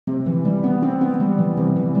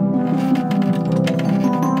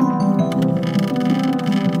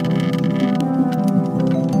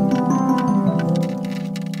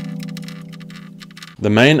The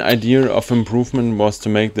main idea of improvement was to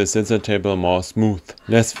make the scissor table more smooth.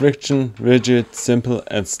 Less friction, rigid, simple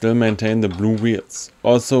and still maintain the blue wheels.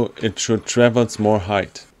 Also, it should travel more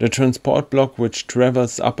height. The transport block which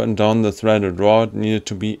travels up and down the threaded rod needed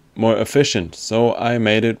to be more efficient, so I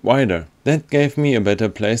made it wider. That gave me a better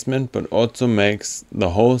placement but also makes the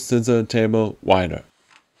whole scissor table wider.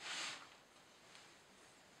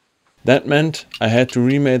 That meant I had to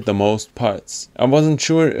remake the most parts. I wasn't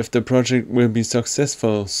sure if the project will be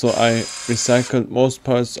successful, so I recycled most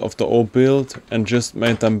parts of the old build and just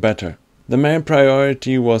made them better. The main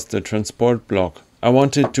priority was the transport block. I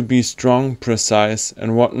wanted it to be strong, precise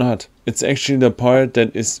and whatnot. It's actually the part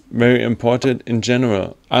that is very important in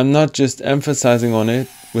general. I'm not just emphasizing on it.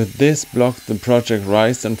 With this block the project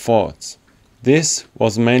rises and falls. This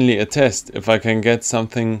was mainly a test if I can get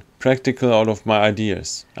something practical out of my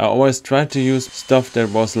ideas. I always tried to use stuff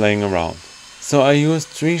that was laying around. So I used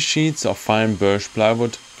 3 sheets of fine birch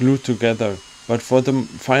plywood glued together, but for the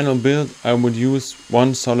final build I would use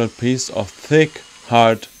 1 solid piece of thick,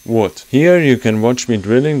 hard wood. Here you can watch me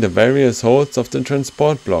drilling the various holes of the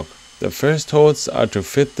transport block. The first holes are to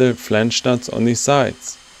fit the flange nuts on the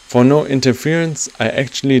sides. For no interference, I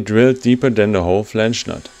actually drilled deeper than the whole flange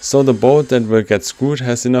nut, so the bolt that will get screwed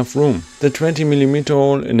has enough room. The 20mm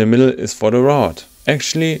hole in the middle is for the rod.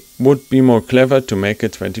 Actually, would be more clever to make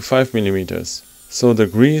it 25mm, so the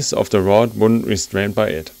grease of the rod wouldn't restrain by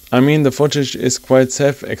it. I mean, the footage is quite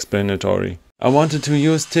self-explanatory. I wanted to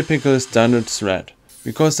use typical standard thread,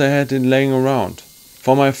 because I had it laying around.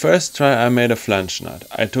 For my first try I made a flange nut.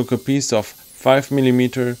 I took a piece of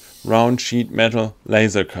 5mm round sheet metal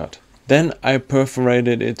laser cut. Then I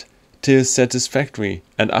perforated it till satisfactory,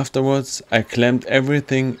 and afterwards I clamped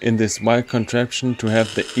everything in this wide contraption to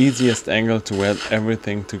have the easiest angle to weld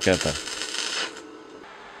everything together.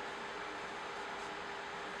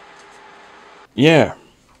 Yeah,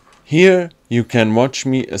 here you can watch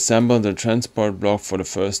me assemble the transport block for the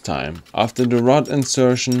first time. After the rod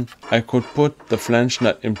insertion I could put the flange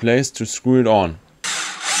nut in place to screw it on.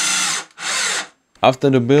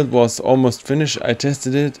 After the build was almost finished I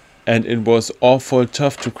tested it and it was awful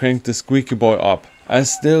tough to crank the squeaky boy up. I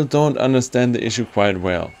still don't understand the issue quite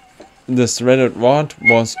well. The threaded rod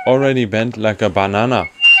was already bent like a banana.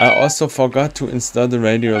 I also forgot to install the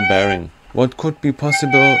radial bearing. What could be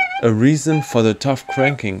possible a reason for the tough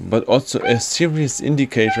cranking, but also a serious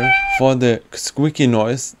indicator for the squeaky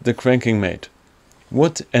noise the cranking made.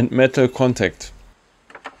 Wood and metal contact.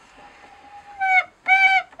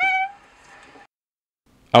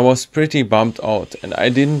 I was pretty bummed out and I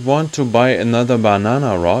didn't want to buy another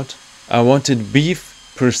banana rod. I wanted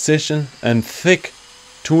beef, precision and thick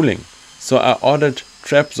tooling. So I ordered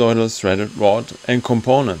trapezoidal threaded rod and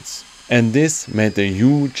components. And this made a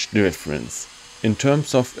huge difference. In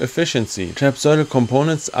terms of efficiency, trapezoidal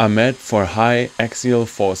components are made for high axial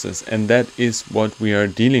forces and that is what we are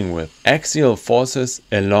dealing with. Axial forces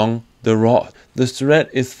along the rod. The thread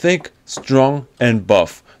is thick, strong and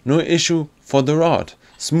buff. No issue for the rod.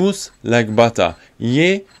 Smooth like butter.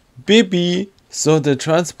 Yeah, baby! So the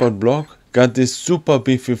transport block got this super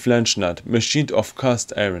beefy flange nut, machined of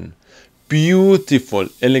cast iron. Beautiful,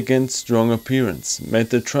 elegant, strong appearance.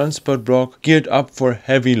 Made the transport block geared up for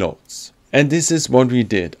heavy loads. And this is what we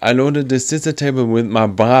did. I loaded the scissor table with my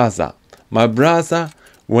braza. My braza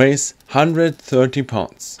weighs 130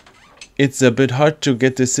 pounds. It's a bit hard to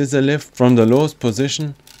get the scissor lift from the lowest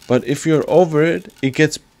position, but if you're over it, it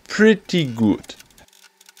gets pretty good.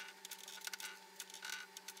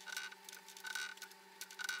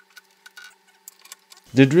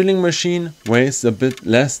 The drilling machine weighs a bit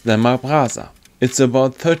less than my braza. It's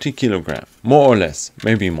about 30 kg, more or less,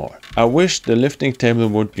 maybe more. I wish the lifting table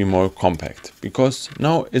would be more compact, because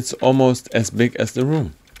now it's almost as big as the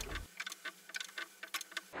room.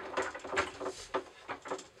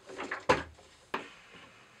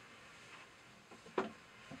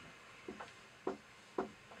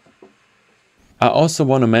 I also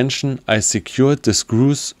want to mention I secured the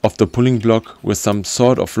screws of the pulling block with some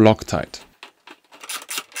sort of Loctite.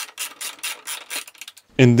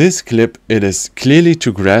 In this clip it is clearly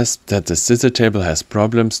to grasp that the scissor table has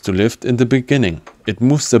problems to lift in the beginning. It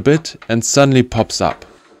moves a bit and suddenly pops up.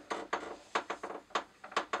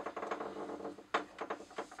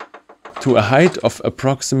 To a height of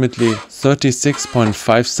approximately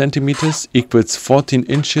 36.5 centimeters equals 14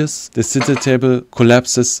 inches, the scissor table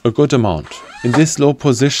collapses a good amount. In this low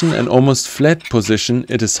position and almost flat position,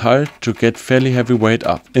 it is hard to get fairly heavy weight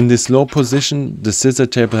up. In this low position, the scissor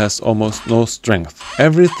table has almost no strength.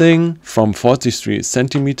 Everything from 43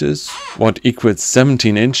 centimeters, what equals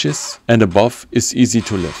 17 inches, and above is easy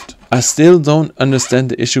to lift. I still don't understand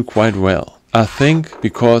the issue quite well. I think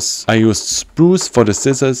because I used spruce for the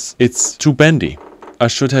scissors, it's too bendy. I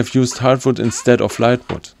should have used hardwood instead of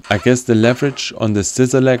lightwood. I guess the leverage on the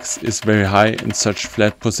scissor legs is very high in such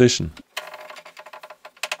flat position.